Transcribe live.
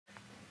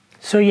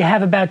So you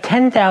have about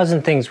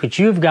 10,000 things which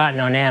you've gotten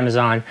on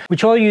Amazon,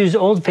 which all use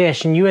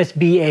old-fashioned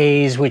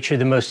USB-As, which are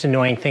the most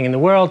annoying thing in the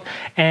world,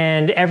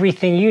 and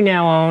everything you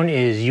now own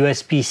is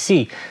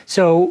USB-C.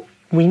 So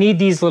we need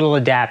these little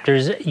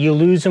adapters. You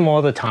lose them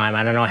all the time.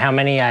 I don't know how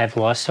many I've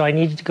lost, so I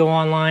needed to go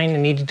online. I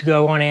needed to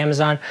go on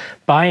Amazon,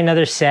 buy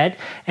another set.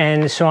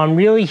 And so I'm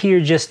really here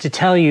just to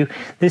tell you,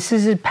 this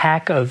is a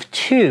pack of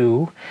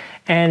 2,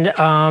 and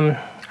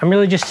I'm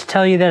really just to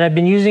tell you that I've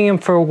been using them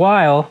for a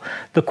while.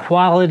 The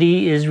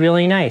quality is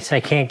really nice.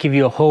 I can't give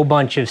you a whole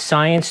bunch of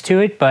science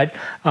to it, but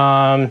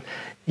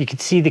you can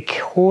see the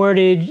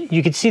cordage.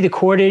 You can see the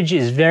cordage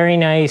is very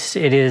nice.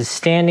 It is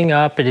standing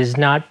up. It is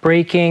not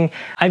breaking.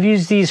 I've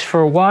used these for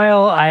a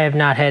while. I have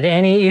not had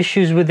any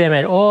issues with them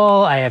at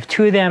all. I have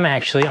 2 of them.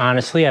 Actually,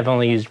 honestly, I've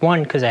only used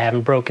 1 because I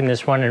haven't broken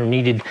this one and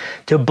needed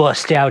to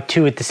bust out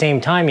 2 at the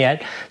same time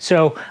yet.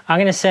 So I'm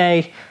gonna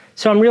say,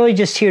 so I'm really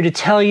just here to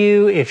tell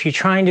you, if you're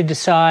trying to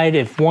decide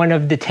if one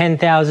of the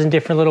 10,000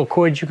 different little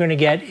cords you're going to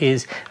get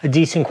is a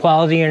decent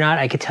quality or not,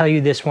 I could tell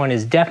you this one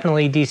is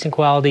definitely decent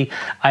quality.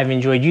 I've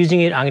enjoyed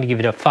using it. I'm going to give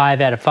it a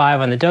 5 out of 5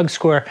 on the Doug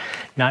score.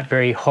 Not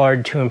very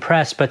hard to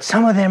impress, but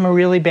some of them are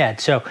really bad.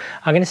 So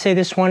I'm going to say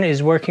this one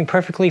is working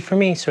perfectly for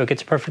me, so it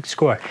gets a perfect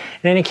score.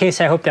 In any case,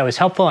 I hope that was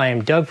helpful. I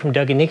am Doug from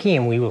Doug and Nikki,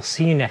 and we will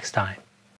see you next time.